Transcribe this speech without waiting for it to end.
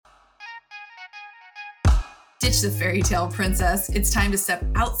Ditch the fairy tale, princess. It's time to step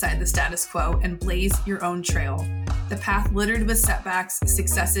outside the status quo and blaze your own trail. The path littered with setbacks,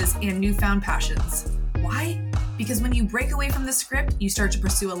 successes, and newfound passions. Why? Because when you break away from the script, you start to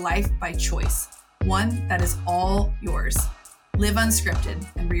pursue a life by choice. One that is all yours. Live unscripted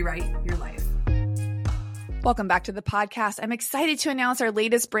and rewrite your life. Welcome back to the podcast. I'm excited to announce our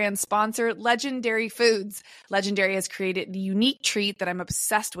latest brand sponsor, Legendary Foods. Legendary has created the unique treat that I'm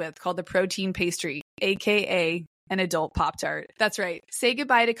obsessed with called the protein pastry, aka an adult Pop-Tart. That's right. Say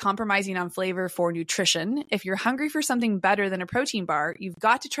goodbye to compromising on flavor for nutrition. If you're hungry for something better than a protein bar, you've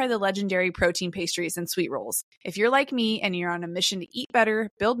got to try the Legendary protein pastries and sweet rolls. If you're like me and you're on a mission to eat better,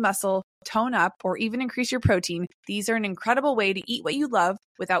 build muscle, tone up, or even increase your protein, these are an incredible way to eat what you love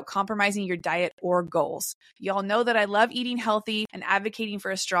without compromising your diet or goals. Y'all know that I love eating healthy and advocating for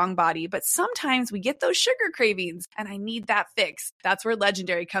a strong body, but sometimes we get those sugar cravings and I need that fix. That's where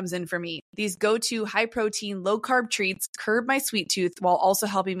Legendary comes in for me. These go-to high-protein, low-carb treats curb my sweet tooth while also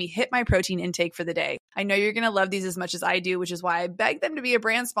helping me hit my protein intake for the day. I know you're going to love these as much as I do, which is why I begged them to be a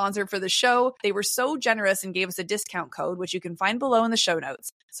brand sponsor for the show. They were so generous and gave us a discount code, which you can find below in the show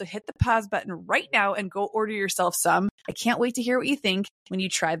notes. So hit the pause button right now and go order yourself some. I can't wait to hear what you think when you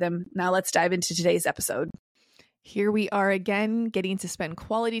try them. Now let's dive into today's episode. Here we are again, getting to spend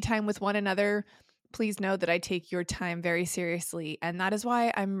quality time with one another. Please know that I take your time very seriously, and that is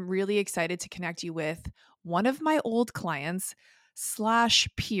why I'm really excited to connect you with one of my old clients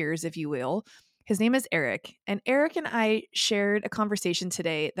 / peers, if you will. His name is Eric, and Eric and I shared a conversation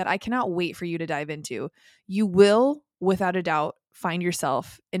today that I cannot wait for you to dive into. You will, without a doubt, find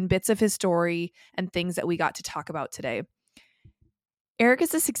yourself in bits of his story and things that we got to talk about today. Eric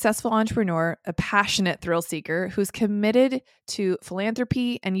is a successful entrepreneur, a passionate thrill seeker who's committed to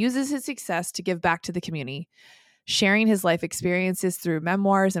philanthropy and uses his success to give back to the community, sharing his life experiences through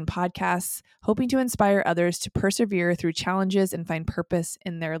memoirs and podcasts, hoping to inspire others to persevere through challenges and find purpose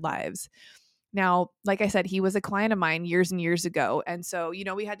in their lives. Now, like I said, he was a client of mine years and years ago. And so, we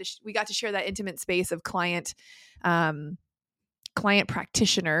got to share that intimate space of client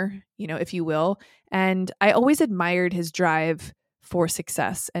practitioner, if you will. And I always admired his drive for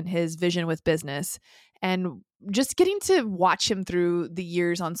success and his vision with business. And just getting to watch him through the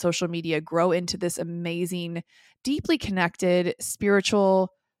years on social media grow into this amazing, deeply connected,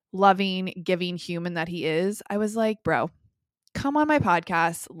 spiritual, loving, giving human that he is, I was like, bro, come on my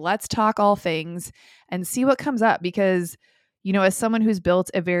podcast. Let's talk all things and see what comes up. Because, as someone who's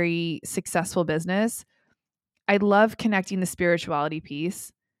built a very successful business, I love connecting the spirituality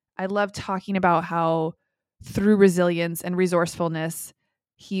piece. I love talking about how through resilience and resourcefulness,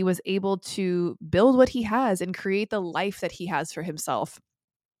 he was able to build what he has and create the life that he has for himself.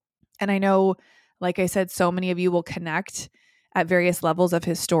 And I know, like I said, so many of you will connect at various levels of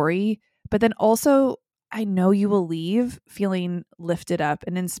his story, but then also I know you will leave feeling lifted up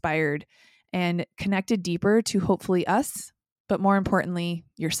and inspired and connected deeper to hopefully us, but more importantly,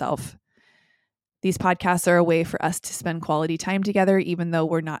 yourself. These podcasts are a way for us to spend quality time together, even though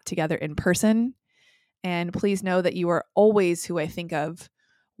we're not together in person. And please know that you are always who I think of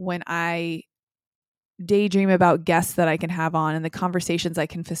when I daydream about guests that I can have on and the conversations I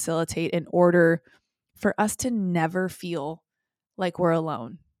can facilitate in order for us to never feel like we're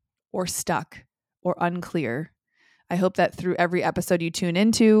alone or stuck or unclear. I hope that through every episode you tune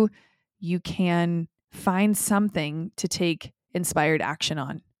into, you can find something to take inspired action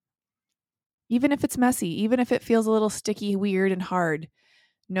on. Even if it's messy, even if it feels a little sticky, weird, and hard,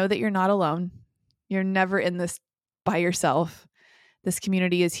 know that you're not alone. You're never in this by yourself. This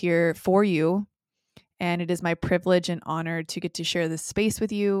community is here for you. And it is my privilege and honor to get to share this space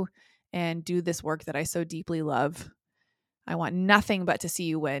with you and do this work that I so deeply love. I want nothing but to see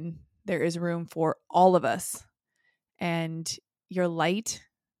you win. There is room for all of us. And your light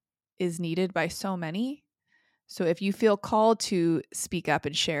is needed by so many. So if you feel called to speak up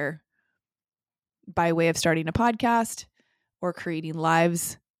and share by way of starting a podcast or creating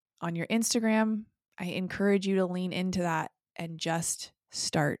lives on your Instagram, I encourage you to lean into that and just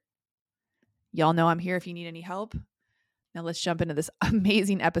start. Y'all know I'm here if you need any help. Now let's jump into this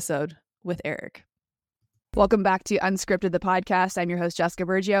amazing episode with Eric. Welcome back to Unscripted, the podcast. I'm your host, Jessica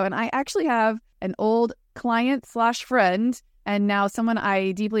Bergio, and I actually have an old client / friend, and now someone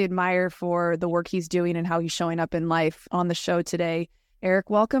I deeply admire for the work he's doing and how he's showing up in life on the show today.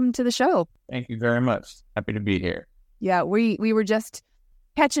 Eric, welcome to the show. Thank you very much. Happy to be here. Yeah, we were just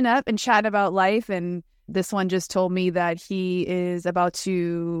catching up and chatting about life, and this one just told me that he is about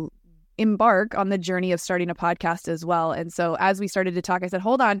to embark on the journey of starting a podcast as well. And so as we started to talk, I said,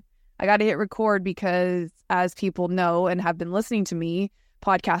 hold on, I got to hit record because as people know and have been listening to me,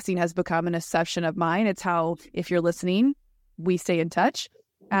 podcasting has become an obsession of mine. It's how, if you're listening, we stay in touch.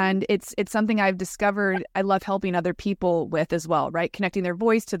 And it's something I've discovered I love helping other people with as well, right? Connecting their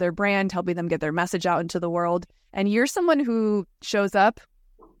voice to their brand, helping them get their message out into the world. And you're someone who shows up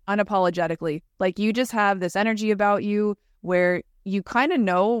unapologetically. Like, you just have this energy about you where you kind of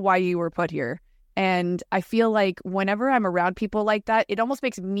know why you were put here. And I feel like whenever I'm around people like that, it almost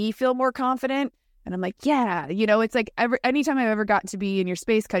makes me feel more confident. And I'm like, yeah, it's like anytime I've ever got to be in your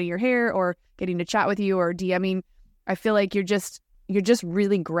space, cutting your hair or getting to chat with you or DMing, I feel like you're just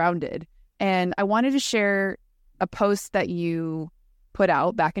really grounded. And I wanted to share a post that you put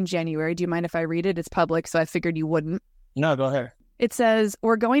out back in January. Do you mind if I read it? It's public, so I figured you wouldn't. No, go ahead. It says,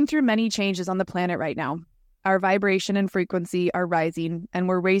 "We're going through many changes on the planet right now. Our vibration and frequency are rising, and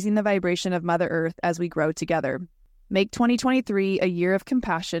we're raising the vibration of Mother Earth as we grow together. Make 2023 a year of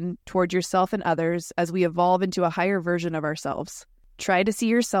compassion toward yourself and others as we evolve into a higher version of ourselves. Try to see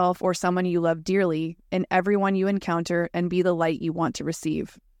yourself or someone you love dearly in everyone you encounter and be the light you want to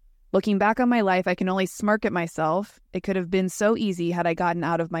receive. Looking back on my life, I can only smirk at myself. It could have been so easy had I gotten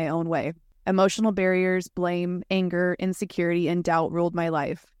out of my own way. Emotional barriers, blame, anger, insecurity, and doubt ruled my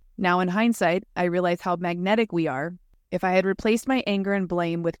life. Now in hindsight, I realize how magnetic we are. If I had replaced my anger and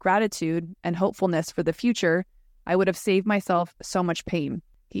blame with gratitude and hopefulness for the future, I would have saved myself so much pain."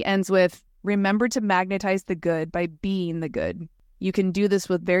 He ends with, "Remember to magnetize the good by being the good. You can do this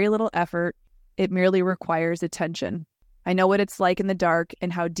with very little effort. It merely requires attention. I know what it's like in the dark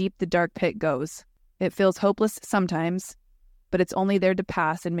and how deep the dark pit goes. It feels hopeless sometimes, but it's only there to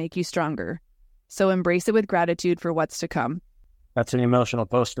pass and make you stronger. So embrace it with gratitude for what's to come." That's an emotional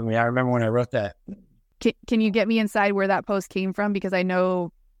post for me. I remember when I wrote that. Can you get me inside where that post came from? Because I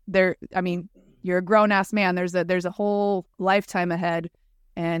know you're a grown-ass man. There's a whole lifetime ahead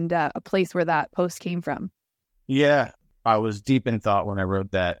and a place where that post came from. Yeah, I was deep in thought when I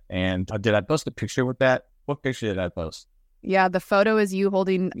wrote that. And did I post a picture with that? What picture did I post? Yeah, the photo is you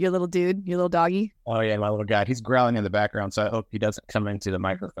holding your little dude, your little doggy. Oh, yeah, my little guy. He's growling in the background, so I hope he doesn't come into the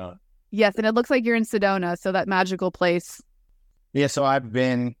microphone. Yes, and it looks like you're in Sedona, so that magical place. Yeah, so I've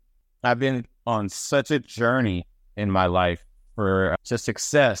been on such a journey in my life for just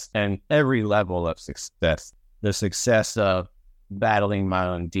success and every level of success. The success of battling my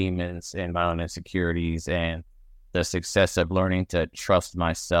own demons and my own insecurities, and the success of learning to trust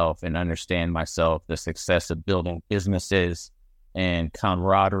myself and understand myself, the success of building businesses and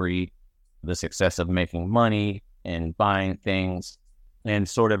camaraderie, the success of making money and buying things, and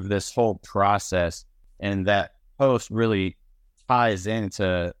sort of this whole process. And that post really ties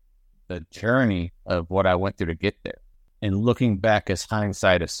into the journey of what I went through to get there. And looking back, as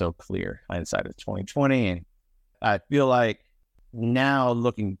hindsight is so clear, hindsight is 2020. And I feel like now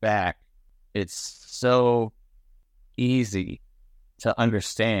looking back, it's so easy to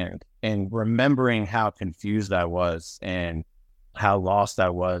understand, and remembering how confused I was and how lost I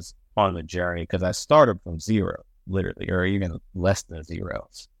was on the journey, because I started from zero, literally, or even less than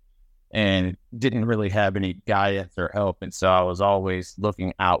zeros, and didn't really have any guidance or help. And so I was always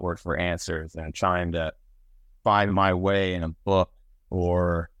looking outward for answers and trying to find my way in a book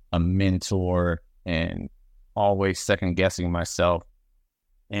or a mentor, and always second guessing myself,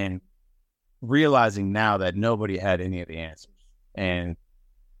 and realizing now that nobody had any of the answers. And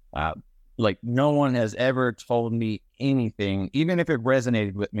like, no one has ever told me anything, even if it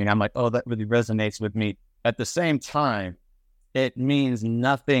resonated with me. And I'm like, oh, that really resonates with me. At the same time, it means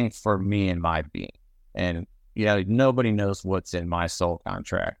nothing for me and my being. And, nobody knows what's in my soul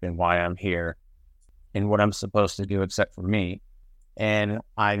contract and why I'm here and what I'm supposed to do except for me. And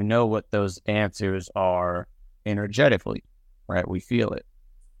I know what those answers are energetically, right? We feel it.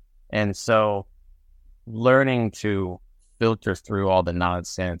 And so learning to filter through all the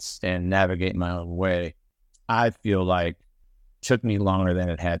nonsense and navigate my own way, I feel like took me longer than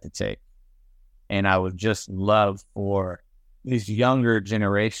it had to take. And I would just love for this younger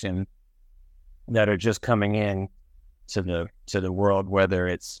generation that are just coming in to the world, whether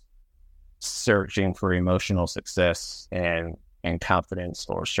it's searching for emotional success and confidence,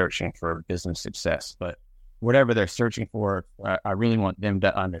 or searching for business success, but whatever they're searching for, I really want them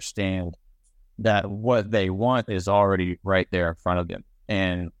to understand that what they want is already right there in front of them.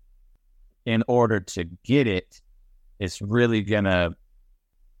 And in order to get it, it's really going to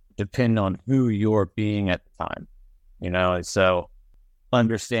depend on who you're being at the time, And so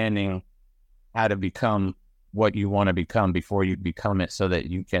understanding how to become what you want to become before you become it, so that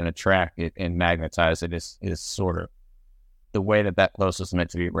you can attract it and magnetize it, is sort of the way that post was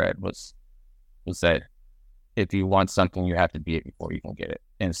meant to be read, was that if you want something, you have to be it before you can get it.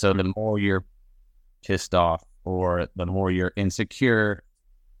 And so the more you're pissed off, or the more you're insecure,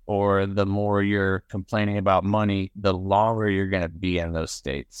 or the more you're complaining about money, the longer you're going to be in those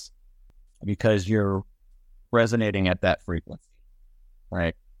states because you're resonating at that frequency,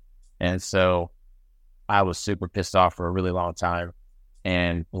 right? And so I was super pissed off for a really long time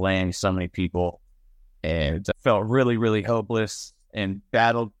and blamed so many people and felt really, really hopeless and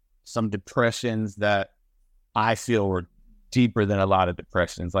battled some depressions that I feel were deeper than a lot of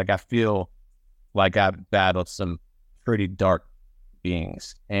depressions. Like I feel like I've battled some pretty dark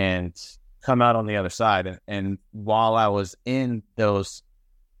beings and come out on the other side. And while I was in those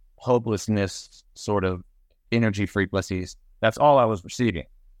hopelessness sort of energy frequencies, that's all I was receiving.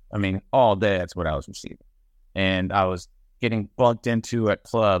 I mean, all day, that's what I was receiving. And I was getting bumped into at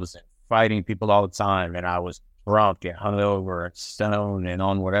clubs and fighting people all the time. And I was drunk and hungover and stoned and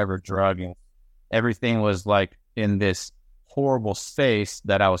on whatever drug. And everything was like in this horrible space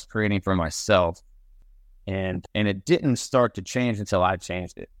that I was creating for myself. And it didn't start to change until I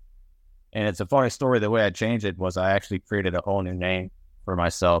changed it. And it's a funny story. The way I changed it was I actually created a whole new name for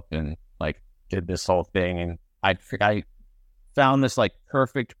myself and like did this whole thing. And I found this like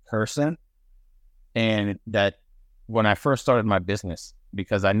perfect person. And that when I first started my business,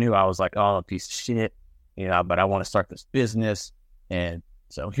 because I knew I was like, oh, a piece of shit, but I want to start this business. And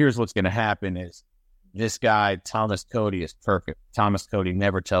so here's what's going to happen is this guy, Thomas Cody, is perfect. Thomas Cody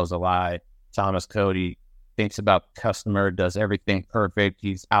never tells a lie. Thomas Cody thinks about the customer, does everything perfect.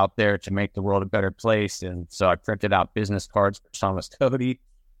 He's out there to make the world a better place. And so I printed out business cards for Thomas Cody.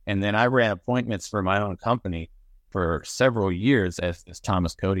 And then I ran appointments for my own company for several years as this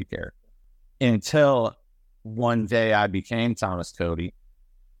Thomas Cody character. Until one day I became Thomas Cody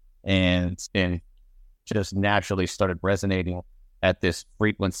and just naturally started resonating at this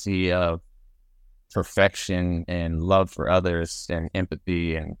frequency of perfection and love for others and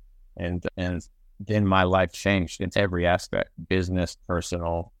empathy and then my life changed in every aspect, business,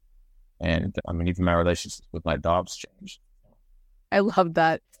 personal, and I mean even my relationships with my dogs changed. I love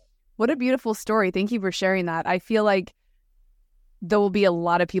that. What a beautiful story. Thank you for sharing that. I feel like there will be a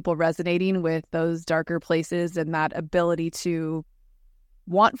lot of people resonating with those darker places and that ability to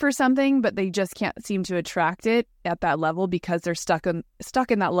want for something, but they just can't seem to attract it at that level because they're stuck in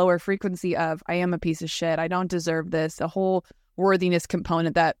that lower frequency of I am a piece of shit. I don't deserve this. A whole worthiness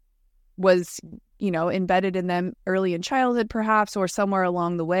component that was, embedded in them early in childhood, perhaps, or somewhere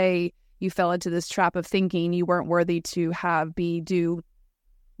along the way, you fell into this trap of thinking you weren't worthy to do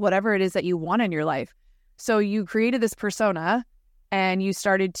whatever it is that you want in your life. So you created this persona and you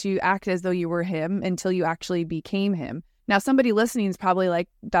started to act as though you were him until you actually became him. Now, somebody listening is probably like,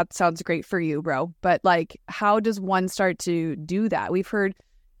 that sounds great for you, bro. But like, how does one start to do that? We've heard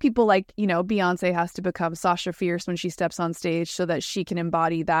people like, Beyonce has to become Sasha Fierce when she steps on stage so that she can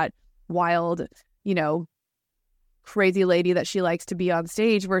embody that wild, crazy lady that she likes to be on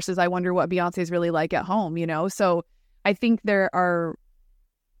stage versus I wonder what Beyonce's really like at home, So I think there are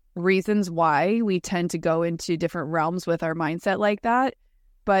reasons why we tend to go into different realms with our mindset like that.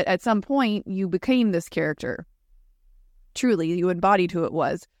 But at some point, you became this character. Truly, you embodied who it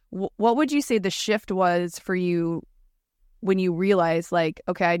was. What would you say the shift was for you when you realized, like,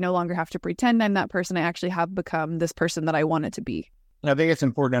 okay, I no longer have to pretend I'm that person. I actually have become this person that I wanted to be? I think it's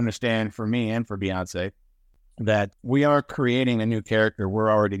important to understand for me and for Beyonce that we are creating a new character.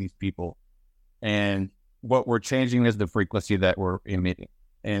 We're already these people. And what we're changing is the frequency that we're emitting.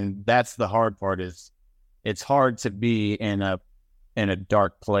 And that's the hard part is it's hard to be in a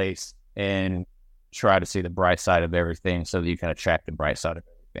dark place and try to see the bright side of everything so that you can attract the bright side of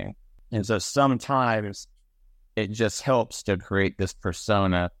everything. And so sometimes it just helps to create this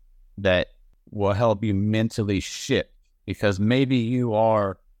persona that will help you mentally shift because maybe you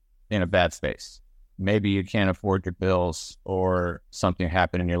are in a bad space. Maybe you can't afford your bills or something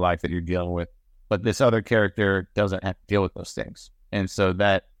happened in your life that you're dealing with, but this other character doesn't have to deal with those things. And so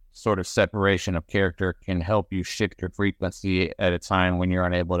that sort of separation of character can help you shift your frequency at a time when you're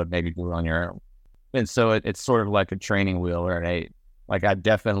unable to maybe do it on your own. And so it's sort of like a training wheel or an aid. Like I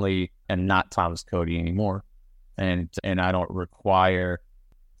definitely am not Thomas Cody anymore. And I don't require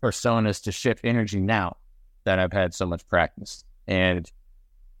personas to shift energy now that I've had so much practice. And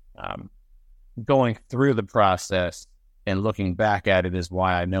going through the process and looking back at it is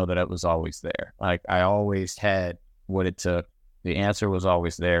why I know that it was always there. Like I always had what it took. The answer was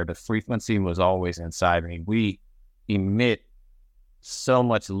always there. The frequency was always inside me. We emit so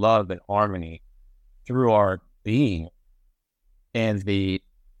much love and harmony through our being. And the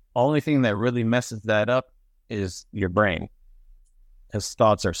only thing that really messes that up is your brain. Because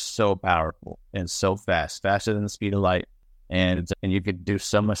thoughts are so powerful and so fast, faster than the speed of light. And you could do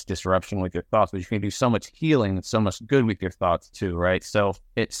so much disruption with your thoughts, but you can do so much healing and so much good with your thoughts too, right? So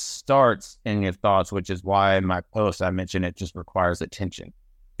it starts in your thoughts, which is why in my post I mentioned it just requires attention.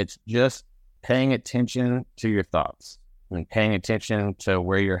 It's just paying attention to your thoughts and paying attention to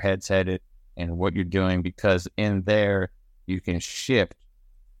where your head's headed and what you're doing, because in there you can shift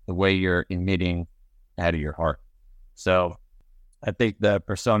the way you're emitting out of your heart. So I think the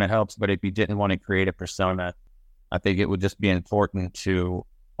persona helps, but if you didn't want to create a persona, I think it would just be important to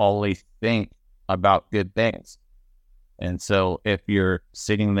only think about good things. And so if you're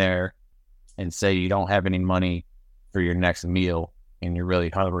sitting there and say you don't have any money for your next meal and you're really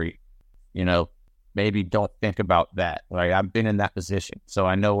hungry, maybe don't think about that. Like, I've been in that position, so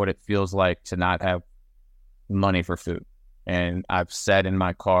I know what it feels like to not have money for food. And I've sat in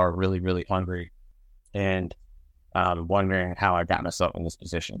my car really, really hungry and wondering how I got myself in this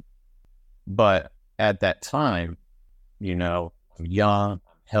position. But at that time, I'm young, I'm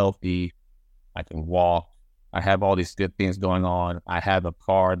healthy, I can walk, I have all these good things going on. I have a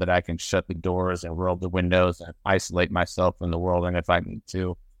car that I can shut the doors and roll the windows and isolate myself from the world. And if I need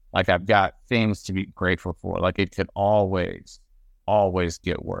to, like, I've got things to be grateful for. Like, it could always, always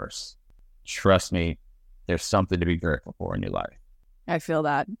get worse. Trust me, there's something to be grateful for in your life. I feel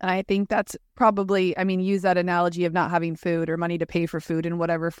that. And I think that's probably, use that analogy of not having food or money to pay for food in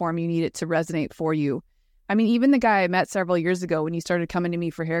whatever form you need it to resonate for you. Even the guy I met several years ago when you started coming to me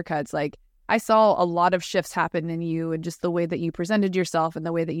for haircuts, like, I saw a lot of shifts happen in you and just the way that you presented yourself and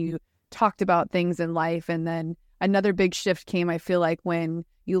the way that you talked about things in life. And then another big shift came, I feel like, when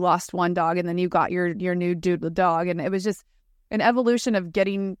you lost one dog and then you got your new dude with dog. And it was just an evolution of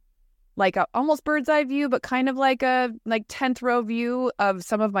getting like a almost bird's eye view, but kind of like a 10th row view of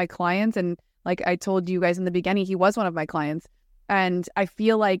some of my clients. And like I told you guys in the beginning, he was one of my clients. And I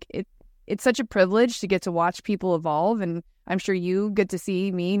feel like it's such a privilege to get to watch people evolve. And I'm sure you get to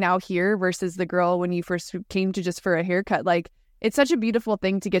see me now here versus the girl when you first came to just for a haircut. Like, it's such a beautiful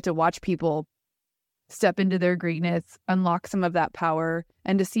thing to get to watch people step into their greatness, unlock some of that power,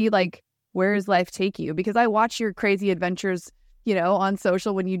 and to see, like, where does life take you? Because I watch your crazy adventures, on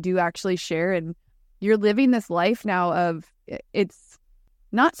social when you do actually share, and you're living this life now of, it's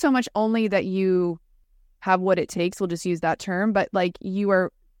not so much only that you have what it takes, we'll just use that term, but like, you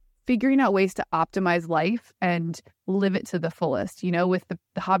are figuring out ways to optimize life and live it to the fullest, with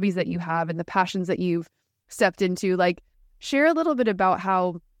the hobbies that you have and the passions that you've stepped into. Like, share a little bit about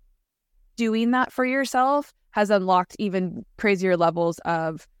how doing that for yourself has unlocked even crazier levels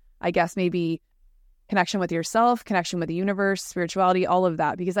of, I guess, maybe connection with yourself, connection with the universe, spirituality, all of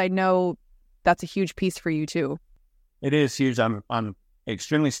that, because I know that's a huge piece for you too. It is huge. I'm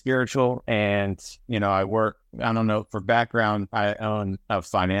extremely spiritual, and I work, I don't know, for background, I own a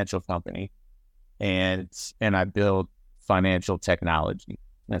financial company, and I build financial technology.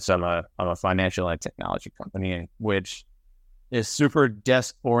 And so I'm a financial and technology company, which is super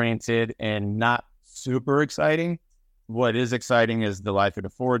desk oriented and not super exciting. What is exciting is the life it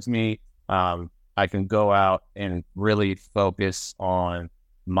affords me. I can go out and really focus on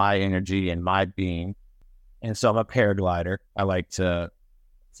my energy and my being. And so I'm a paraglider. I like to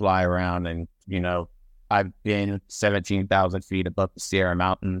fly around, and, I've been 17,000 feet above the Sierra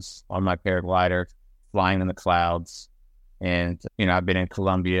Mountains on my paraglider, flying in the clouds. And, I've been in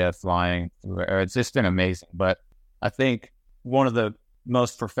Colombia flying. It's just been amazing. But I think one of the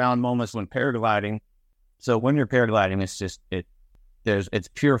most profound moments when paragliding, so when you're paragliding, it's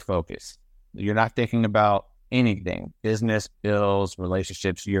pure focus. You're not thinking about anything, business, bills,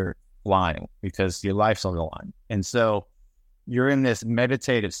 relationships. You're flying because your life's on the line. And so you're in this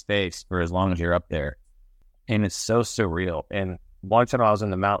meditative space for as long as you're up there. And it's so surreal. And one time I was in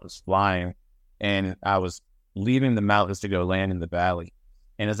the mountains flying, and I was leaving the mountains to go land in the valley.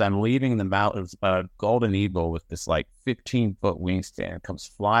 And as I'm leaving the mountains, a golden eagle with this 15-foot wingspan comes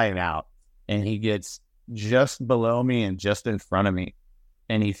flying out, and he gets just below me and just in front of me.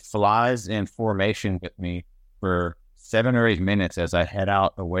 And he flies in formation with me for 7 or 8 minutes as I head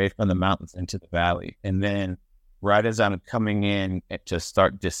out away from the mountains into the valley. And then right as I'm coming in to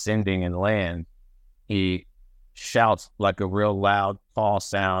start descending and land, he shouts like a real loud call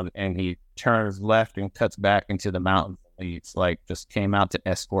sound, and he turns left and cuts back into the mountains. It's just came out to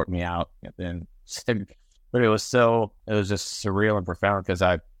escort me out. And then, but it was just surreal and profound, because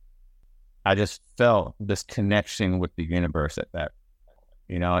I just felt this connection with the universe at that.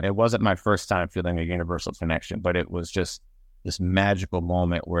 It wasn't my first time feeling a universal connection, but it was just this magical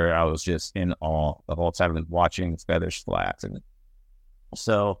moment where I was just in awe the whole time and watching the feathers flat. And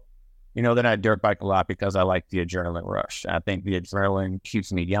so, then I dirt bike a lot because I like the adrenaline rush. I think the adrenaline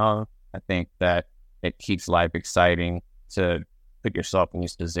keeps me young. I think that it keeps life exciting. to put yourself in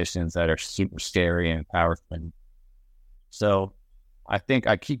these positions that are super scary and powerful. So I think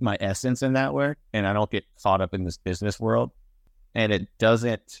I keep my essence in that way, and I don't get caught up in this business world. And it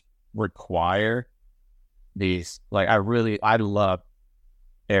doesn't require these, like, I love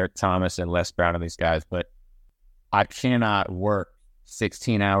Eric Thomas and Les Brown and these guys, but I cannot work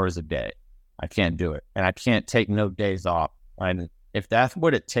 16 hours a day. I can't do it. And I can't take no days off. And if that's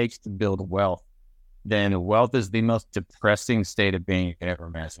what it takes to build wealth, then wealth is the most depressing state of being you can ever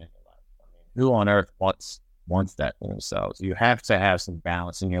imagine in your life. I mean, who on earth wants that for themselves? You have to have some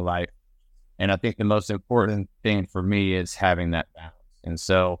balance in your life. And I think the most important thing for me is having that balance. And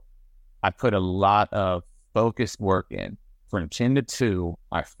so I put a lot of focused work in. From 10 to 2,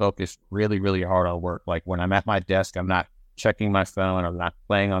 I focus really, really hard on work. Like when I'm at my desk, I'm not checking my phone. I'm not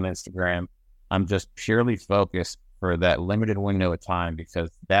playing on Instagram. I'm just purely focused for that limited window of time,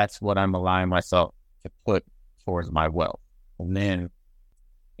 because that's what I'm allowing myself to put towards my wealth. And then,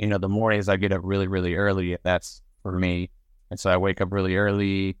 the mornings I get up really, really early, that's for me. And so I wake up really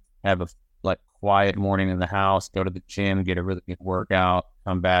early, have a quiet morning in the house, go to the gym, get a really good workout,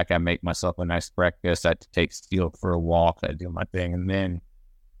 come back, I make myself a nice breakfast, I take Steele for a walk, I do my thing, and then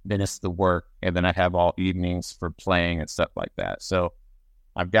it's the work, and then I have all evenings for playing and stuff like that. So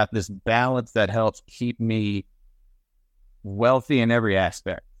I've got this balance that helps keep me wealthy in every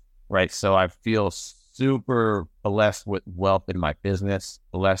aspect, right? So I feel super blessed with wealth in my business,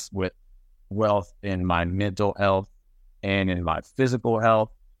 blessed with wealth in my mental health and in my physical health.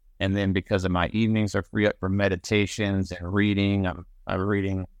 And then because of my evenings are free up for meditations and reading, I'm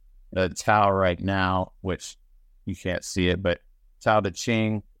reading the Tao right now, which you can't see it, but Tao Te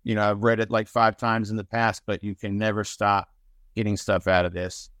Ching, I've read it like 5 times in the past, but you can never stop getting stuff out of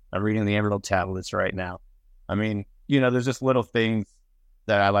this. I'm reading the Emerald Tablets right now. I mean, there's just little things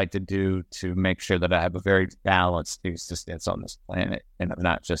that I like to do to make sure that I have a very balanced existence on this planet, and I'm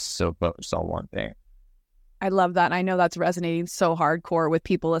not just so focused on one thing. I love that. I know that's resonating so hardcore with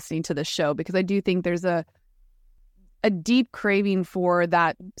people listening to this show, because I do think there's a deep craving for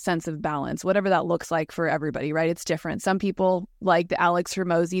that sense of balance, whatever that looks like for everybody, right? It's different. Some people, like the Alex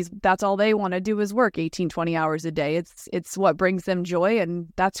Hermosis, that's all they want to do is work 18, 20 hours a day. It's what brings them joy, and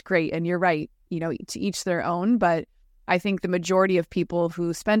that's great. And you're right, to each their own. But I think the majority of people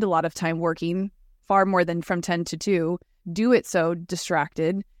who spend a lot of time working, far more than from 10 to 2, do it so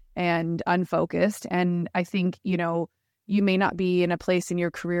distracted and unfocused. And I think, you may not be in a place in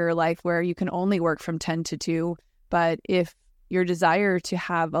your career or life where you can only work from 10 to 2, but if your desire to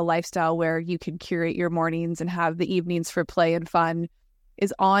have a lifestyle where you can curate your mornings and have the evenings for play and fun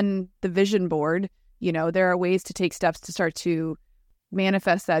is on the vision board, there are ways to take steps to start to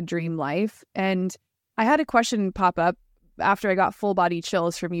manifest that dream life. And I had a question pop up after I got full body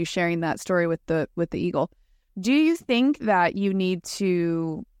chills from you sharing that story with the eagle. Do you think that you need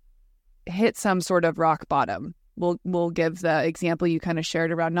to hit some sort of rock bottom? We'll give the example you kind of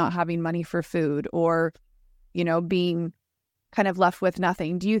shared around not having money for food, or being kind of left with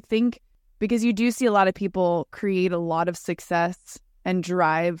nothing. Do you think, because you do see a lot of people create a lot of success and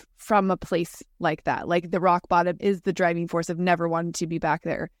drive from a place like that, like the rock bottom is the driving force of never wanting to be back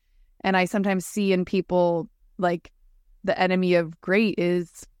there. And I sometimes see in people, like, the enemy of great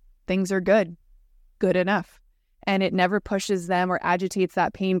is things are good enough. And it never pushes them or agitates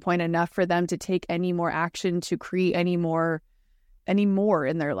that pain point enough for them to take any more action to create any more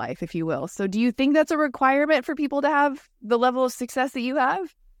in their life, if you will. So do you think that's a requirement for people to have the level of success that you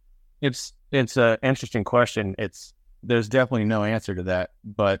have? It's an interesting question. There's definitely no answer to that,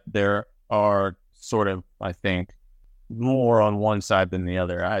 but there are sort of, I think, more on one side than the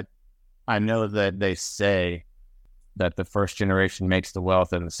other. I know that they say that the first generation makes the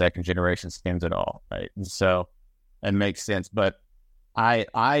wealth and the second generation skims it all, right? And so it makes sense. But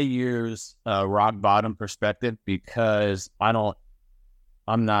I use a rock bottom perspective because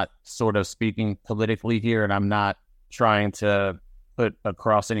I'm not sort of speaking politically here, and I'm not trying to put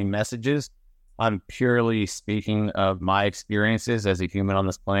across any messages. I'm purely speaking of my experiences as a human on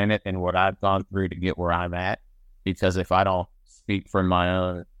this planet and what I've gone through to get where I'm at. Because if I don't speak from my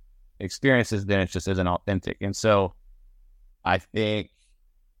own experiences, then it just isn't authentic. And so I think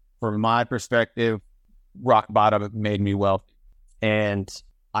from my perspective, rock bottom made me wealthy. And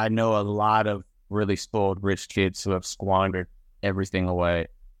I know a lot of really spoiled rich kids who have squandered everything away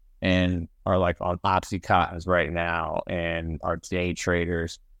and are like on Oxycontins right now and are day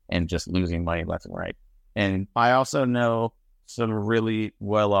traders and just losing money left and right. And I also know some really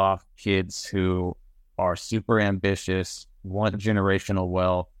well-off kids who are super ambitious, want generational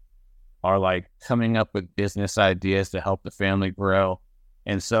wealth, are like coming up with business ideas to help the family grow.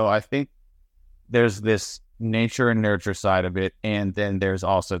 And so I think there's this nature and nurture side of it. And then there's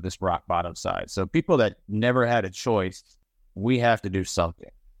also this rock bottom side. So people that never had a choice, we have to do something.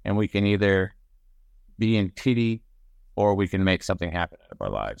 And we can either be in pity or we can make something happen out of our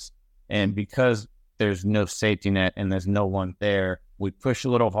lives. And because there's no safety net and there's no one there, we push a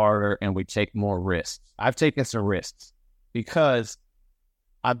little harder and we take more risks. I've taken some risks because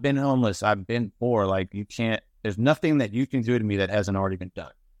I've been homeless. I've been poor. Like, there's nothing that you can do to me that hasn't already been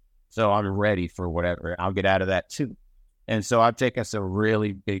done. So I'm ready for whatever. I'll get out of that too. And so I've taken some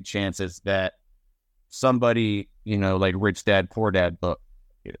really big chances that somebody, like Rich Dad, Poor Dad book,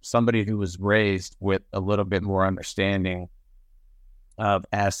 somebody who was raised with a little bit more understanding of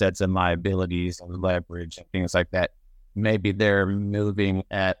assets and liabilities and leverage and things like that. Maybe they're moving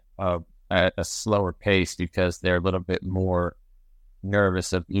at a slower pace because they're a little bit more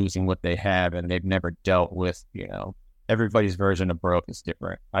nervous of losing what they have, and they've never dealt with, everybody's version of broke is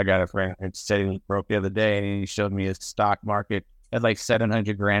different. I got a friend who said he was broke the other day, and he showed me his stock market at like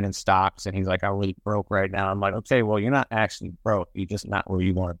 700 grand in stocks, and he's like, I'm really broke right now. I'm like, okay, well, you're not actually broke. You're just not where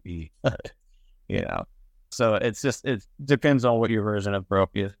you want to be, So it depends on what your version of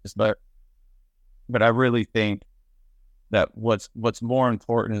broke is. But I really think that what's more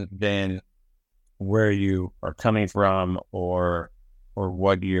important than where you are coming from or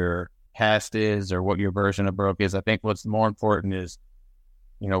what your past is or what your version of broke is, I think what's more important is,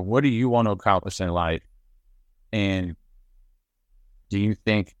 what do you want to accomplish in life? And do you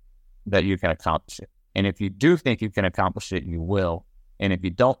think that you can accomplish it? And if you do think you can accomplish it, you will. And if you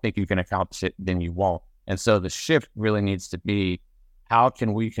don't think you can accomplish it, then you won't. And so the shift really needs to be, how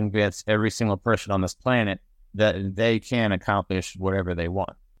can we convince every single person on this planet that they can accomplish whatever they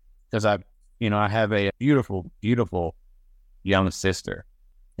want? Because I have a beautiful, beautiful young sister,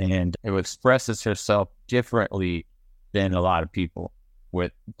 and who expresses herself differently than a lot of people,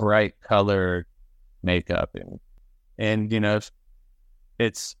 with bright colored makeup and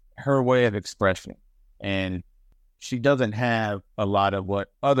it's her way of expression. And she doesn't have a lot of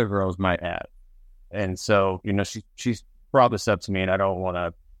what other girls might have. And so, she's brought this up to me, and I don't want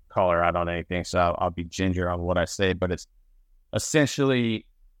to call her out on anything, so I'll be ginger on what I say, but it's essentially,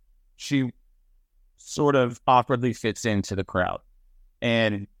 she sort of awkwardly fits into the crowd.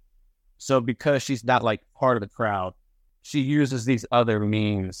 And so because she's not like part of the crowd, she uses these other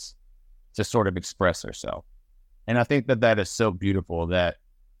means to sort of express herself. And I think that is so beautiful that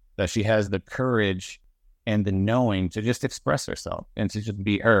she has the courage and the knowing to just express herself and to just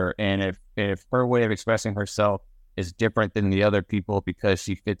be her. And if her way of expressing herself is different than the other people because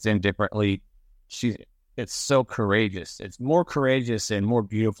she fits in differently, it's so courageous. It's more courageous and more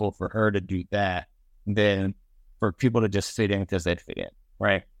beautiful for her to do that than for people to just fit in because they fit in,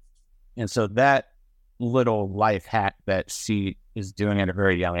 right? And so that little life hack that she is doing at a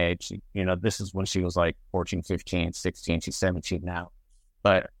very young age, this is when she was like 14, 15, 16, she's 17 now.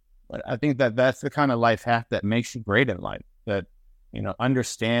 But I think that that's the kind of life hack that makes you great in life, that,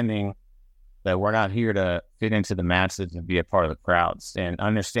 understanding that we're not here to fit into the masses and be a part of the crowds, and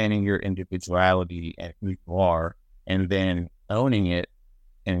understanding your individuality and who you are, and then owning it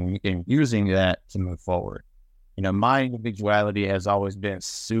and using that to move forward. My individuality has always been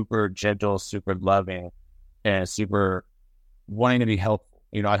super gentle, super loving, and super wanting to be helpful.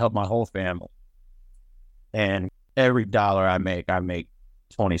 I help my whole family, and every dollar I make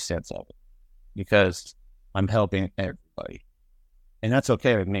 20 cents of it because I'm helping everybody. And that's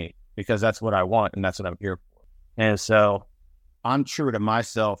okay with me because that's what I want and that's what I'm here for. And so I'm true to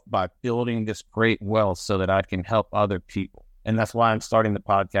myself by building this great wealth so that I can help other people. And that's why I'm starting the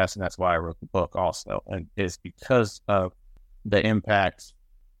podcast, and that's why I wrote the book also. And it's because of the impact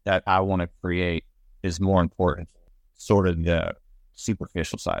that I want to create is more important, sort of the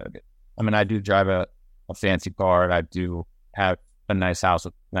superficial side of it. I mean, I do drive a fancy car, and I do have a nice house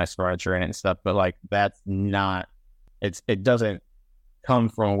with nice furniture in it and stuff, but like that's not, it doesn't come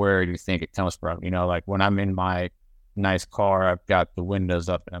from where you think it comes from. Like when I'm in my nice car, I've got the windows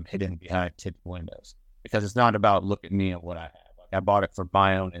up and I'm hidden behind tinted windows because it's not about look at me and what I have. Like I bought it for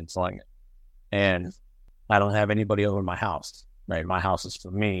my own enjoyment, and I don't have anybody over my house, right? My house is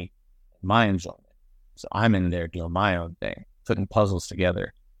for me, my enjoyment. So I'm in there doing my own thing, putting puzzles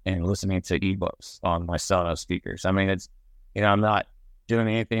together and listening to ebooks on my Sonos speakers. I mean, it's, I'm not doing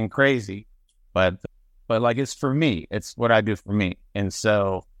anything crazy, but like it's for me. It's what I do for me. And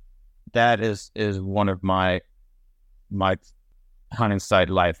so that is one of my hindsight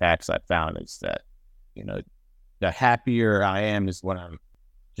life hacks I found, is that, the happier I am is when I'm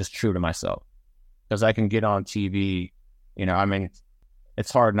just true to myself. Because I can get on TV,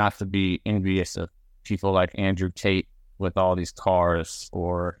 it's hard not to be envious of people like Andrew Tate with all these cars,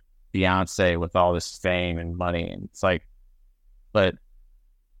 or, Beyonce with all this fame and money. And it's like, but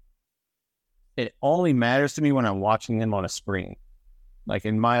it only matters to me when I'm watching them on a screen. Like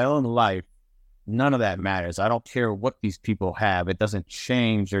in my own life, none of that matters. I don't care what these people have. It doesn't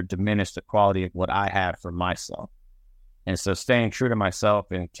change or diminish the quality of what I have for myself. And so staying true to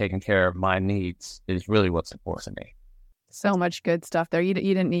myself and taking care of my needs is really what's important to me. So much good stuff there. You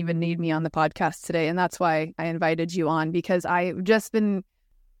didn't even need me on the podcast today. And that's why I invited you on, because I've just been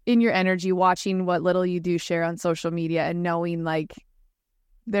in your energy, watching what little you do share on social media and knowing like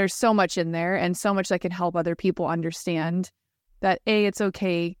there's so much in there and so much that can help other people understand that it's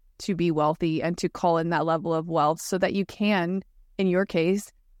okay to be wealthy and to call in that level of wealth so that you can, in your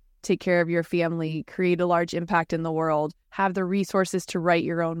case, take care of your family, create a large impact in the world, have the resources to write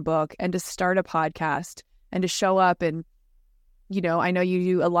your own book and to start a podcast and to show up. And, you know, I know you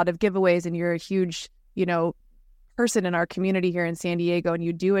do a lot of giveaways and you're a huge, you know, person in our community here in San Diego, and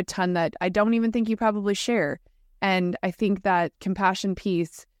you do a ton that I don't even think you probably share. And I think that compassion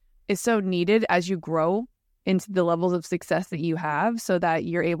piece is so needed as you grow into the levels of success that you have so that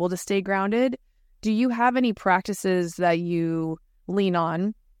you're able to stay grounded. Do you have any practices that you lean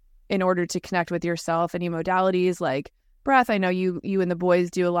on in order to connect with yourself? Any modalities like breath? I know you and the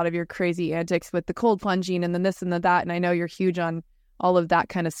boys do a lot of your crazy antics with the cold plunging and then this and the that, and I know you're huge on all of that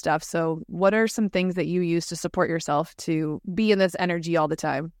kind of stuff. So what are some things that you use to support yourself to be in this energy all the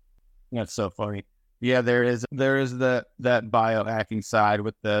time? That's so funny. Yeah, there is that biohacking side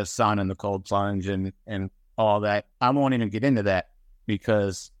with the sun and the cold plunge and all that. I won't even get into that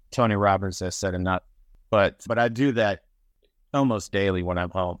because Tony Robbins has said enough. But I do that almost daily when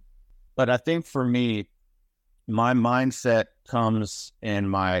I'm home. But I think for me, my mindset comes in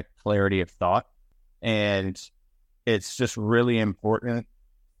my clarity of thought. And it's just really important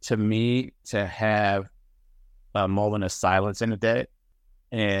to me to have a moment of silence in a day.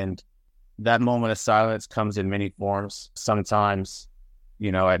 And that moment of silence comes in many forms. Sometimes,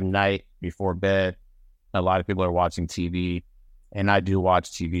 you know, at night before bed, a lot of people are watching TV, and I do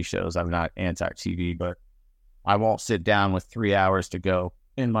watch TV shows. I'm not anti-TV, but I won't sit down with 3 hours to go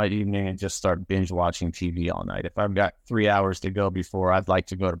in my evening and just start binge watching TV all night. If I've got 3 hours to go before I'd like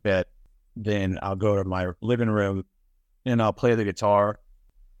to go to bed, then I'll go to my living room and I'll play the guitar,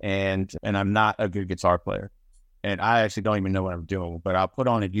 and I'm not a good guitar player. And I actually don't even know what I'm doing, but I'll put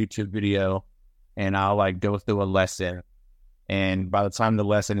on a YouTube video and I'll like go through a lesson. And by the time the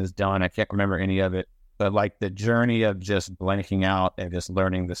lesson is done, I can't remember any of it, but like the journey of just blanking out and just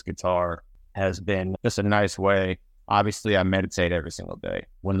learning this guitar has been just a nice way. Obviously, I meditate every single day.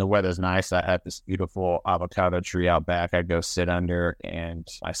 When the weather's nice, I have this beautiful avocado tree out back. I go sit under and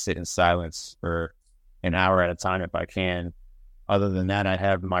I sit in silence for an hour at a time if I can. Other than that, I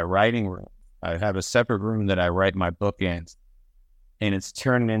have my writing room. I have a separate room that I write my book in, and it's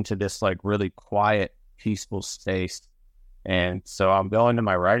turned into this like really quiet, peaceful space. And so I'll go into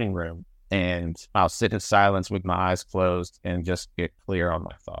my writing room and I'll sit in silence with my eyes closed and just get clear on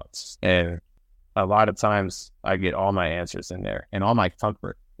my thoughts. And a lot of times I get all my answers in there and all my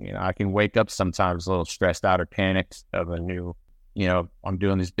comfort. You know, I can wake up sometimes a little stressed out or panicked of a new, you know, I'm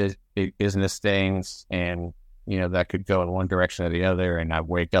doing these big business things, and you know, that could go in one direction or the other. And I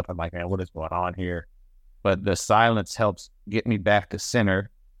wake up, I'm like, man, what is going on here? But the silence helps get me back to center.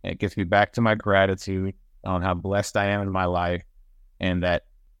 It gets me back to my gratitude on how blessed I am in my life. And that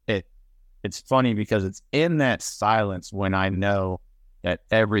it's funny because it's in that silence when I know that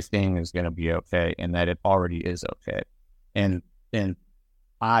everything is going to be okay and that it already is okay. And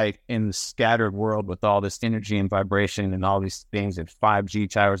I, in the scattered world with all this energy and vibration and all these things and 5G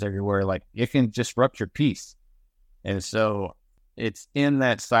towers everywhere, like it can disrupt your peace. And so it's in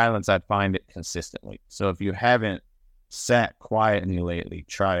that silence I find it consistently. So if you haven't sat quietly lately,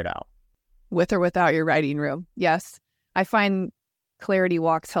 try it out. With or without your writing room. Yes. I find clarity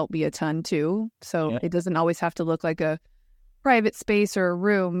walks help me a ton too. So It doesn't always have to look like a private space or a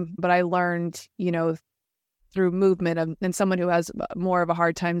room, but I learned, you know, through movement and someone who has more of a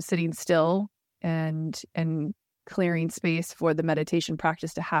hard time sitting still and clearing space for the meditation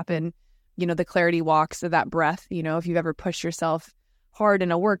practice to happen. You know, the clarity walks, that breath, you know, if you've ever pushed yourself hard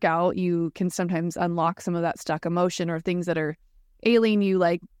in a workout, you can sometimes unlock some of that stuck emotion or things that are ailing you,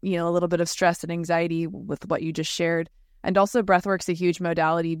 like, you know, a little bit of stress and anxiety with what you just shared. And also breathwork's a huge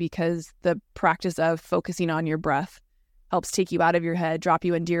modality because the practice of focusing on your breath helps take you out of your head, drop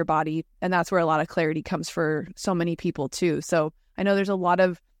you into your body. And that's where a lot of clarity comes for so many people too. So I know there's a lot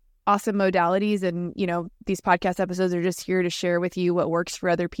of awesome modalities, and, you know, these podcast episodes are just here to share with you what works for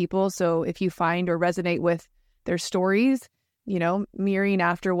other people. So if you find or resonate with their stories, you know, mirroring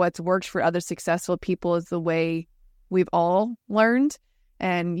after what's worked for other successful people is the way we've all learned.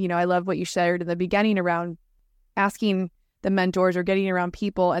 And, I love what you shared in the beginning around asking the mentors or getting around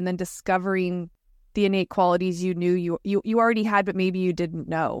people and then discovering the innate qualities you knew you already had, but maybe you didn't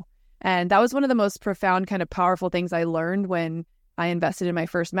know. And that was one of the most profound kind of powerful things I learned when I invested in my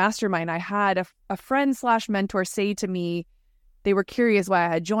first mastermind. I had a friend / mentor say to me, they were curious why I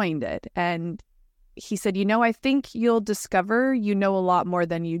had joined it. And he said, I think you'll discover you know a lot more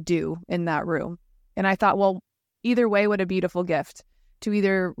than you do in that room. And I thought, well, either way, what a beautiful gift to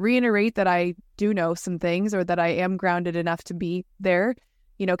either reiterate that I do know some things or that I am grounded enough to be there,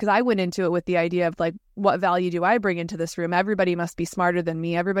 because I went into it with the idea of like, what value do I bring into this room? Everybody must be smarter than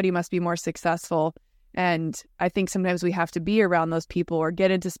me. Everybody must be more successful. And I think sometimes we have to be around those people or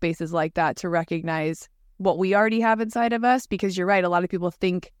get into spaces like that to recognize what we already have inside of us, because you're right. A lot of people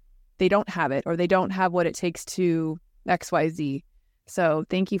think they don't have it or they don't have what it takes to XYZ. So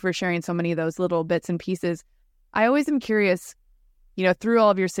thank you for sharing so many of those little bits and pieces. I always am curious, through all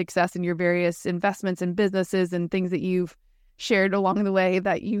of your success and your various investments and businesses and things that you've shared along the way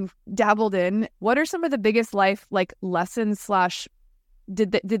that you've dabbled in, what are some of the biggest life lessons /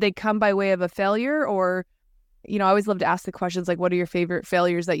 did they come by way of a failure? Or, I always love to ask the questions like, what are your favorite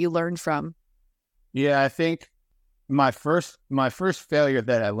failures that you learned from? Yeah, I think my first failure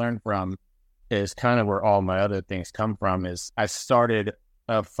that I learned from is kind of where all my other things come from. Is I started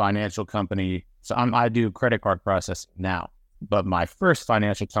a financial company. So I do credit card processing now, but my first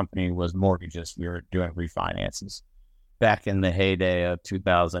financial company was mortgages. We were doing refinances back in the heyday of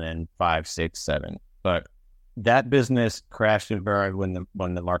 2005, 6, 7. But that business crashed and burned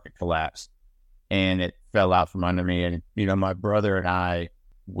when the market collapsed, and it fell out from under me. And my brother and I,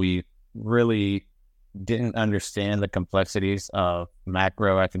 we really didn't understand the complexities of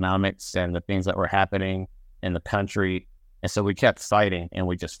macroeconomics and the things that were happening in the country. And so we kept fighting, and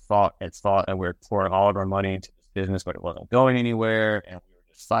we just fought and we were pouring all of our money into this business, but it wasn't going anywhere. And we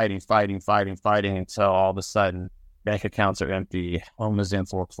were just fighting until all of a sudden bank accounts are empty, home is in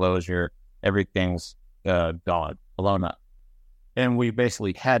foreclosure, everything's gone, blown up. And we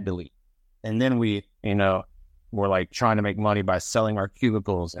basically had to leave. And then we, we're like trying to make money by selling our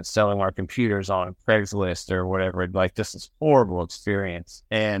cubicles and selling our computers on Craigslist or whatever. Like, this is horrible experience.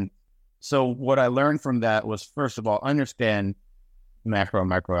 And so what I learned from that was, first of all, understand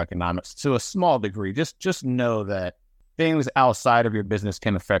microeconomics to a small degree. Just know that things outside of your business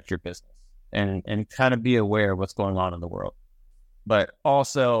can affect your business, and kind of be aware of what's going on in the world. But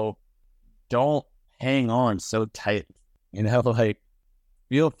also, don't hang on so tight,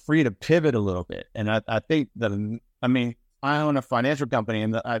 feel free to pivot a little bit. And I think that, I own a financial company,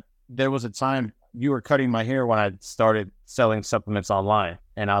 and there was a time you were cutting my hair when I started selling supplements online,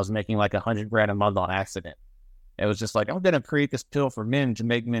 and I was making like $100,000 a month on accident. It was just like, I'm going to create this pill for men to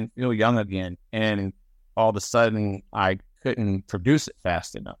make men feel young again. And all of a sudden I couldn't produce it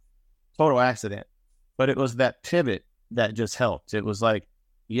fast enough. Total accident. But it was that pivot that just helped. It was like,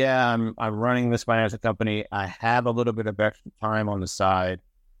 yeah, I'm running this financial company. I have a little bit of extra time on the side.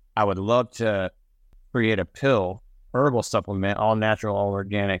 I would love to create a pill, herbal supplement, all natural, all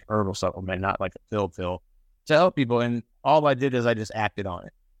organic herbal supplement, not like a pill to help people. And all I did is I just acted on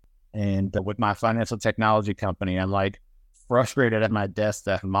it. And with my financial technology company, I'm like frustrated at my desk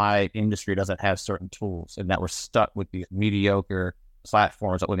that my industry doesn't have certain tools, and that we're stuck with these mediocre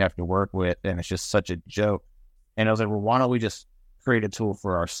platforms that we have to work with. And it's just such a joke. And I was like, well, why don't we just create a tool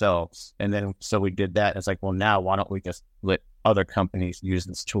for ourselves? And then, so we did that. It's like, well, now why don't we just let other companies use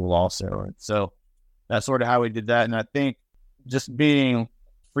this tool also? And so that's sort of how we did that. And I think just being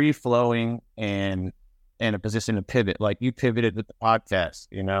free flowing and in a position to pivot, like you pivoted with the podcast,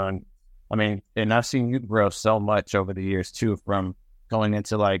 and I've seen you grow so much over the years too, from going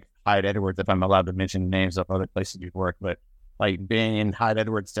into like Hyde Edwards, if I'm allowed to mention names of other places you've worked, but like being in Hyde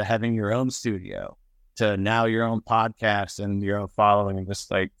Edwards to having your own studio, to now your own podcast and your own following, and just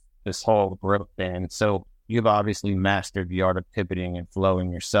like this whole growth thing. And so you've obviously mastered the art of pivoting and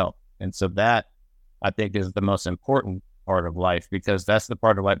flowing yourself. And so that, I think, is the most important part of life, because that's the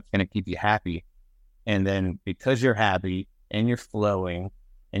part of life that's going to keep you happy. And then because you're happy and you're flowing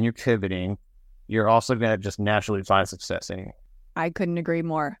and you're pivoting, you're also going to just naturally find success anyway. I couldn't agree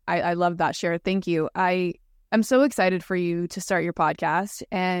more. I love that share. Thank you. I'm so excited for you to start your podcast.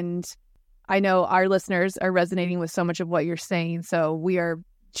 And I know our listeners are resonating with so much of what you're saying. So we are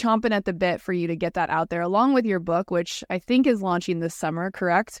chomping at the bit for you to get that out there, along with your book, which I think is launching this summer,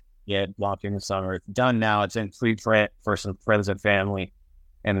 correct? Yeah, launching this summer. It's done now. It's in pre-print for some friends and family,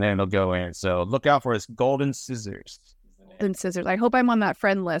 and then it'll go in. So look out for us. Golden Scissors. Golden Scissors. I hope I'm on that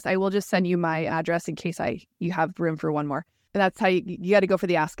friend list. I will just send you my address in case you have room for one more. And that's how you got to go for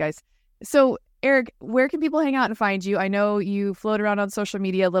the ask, guys. So Eric, where can people hang out and find you? I know you float around on social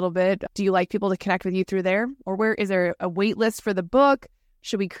media a little bit. Do you like people to connect with you through there? Or where is there a wait list for the book?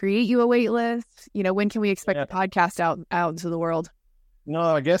 Should we create you a wait list? When can we expect the podcast out into the world? No,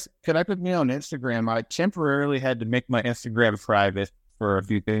 I guess connect with me on Instagram. I temporarily had to make my Instagram private for a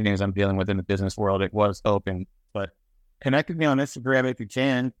few things I'm dealing with in the business world. It was open, but connect with me on Instagram if you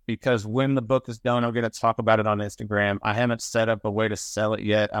can, because when the book is done, I'm going to talk about it on Instagram. I haven't set up a way to sell it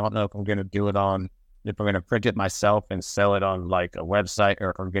yet. I don't know if I'm going to do it if I'm going to print it myself and sell it on like a website,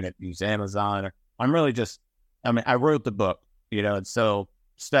 or if I'm going to use Amazon. I'm really I wrote the book, and so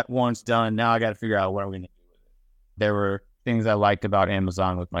step one's done. Now I got to figure out what I'm going to do with it. There were things I liked about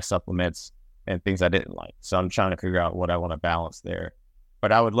Amazon with my supplements and things I didn't like. So I'm trying to figure out what I want to balance there.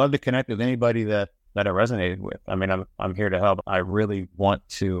 But I would love to connect with anybody that I resonated with. I mean, I'm here to help. I really want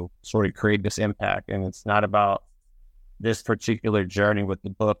to sort of create this impact. And it's not about this particular journey with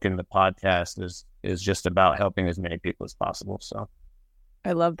the book, and the podcast is just about helping as many people as possible. So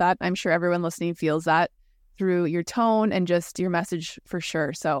I love that. I'm sure everyone listening feels that through your tone and just your message for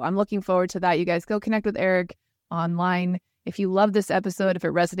sure. So I'm looking forward to that. You guys go connect with Eric online. If you love this episode, if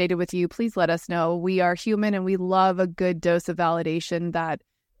it resonated with you, please let us know. We are human and we love a good dose of validation that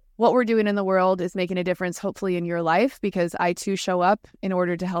what we're doing in the world is making a difference, hopefully in your life, because I too show up in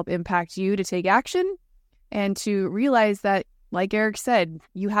order to help impact you to take action and to realize that, like Eric said,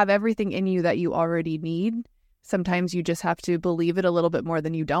 you have everything in you that you already need. Sometimes you just have to believe it a little bit more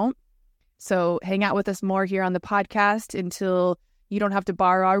than you don't. So hang out with us more here on the podcast until you don't have to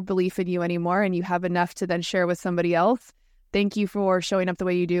borrow our belief in you anymore and you have enough to then share with somebody else. Thank you for showing up the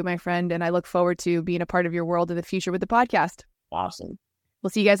way you do, my friend. And I look forward to being a part of your world in the future with the podcast. Awesome.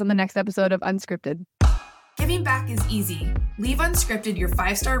 We'll see you guys on the next episode of Unscripted. Giving back is easy. Leave Unscripted your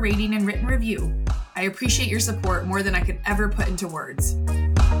 5-star rating and written review. I appreciate your support more than I could ever put into words.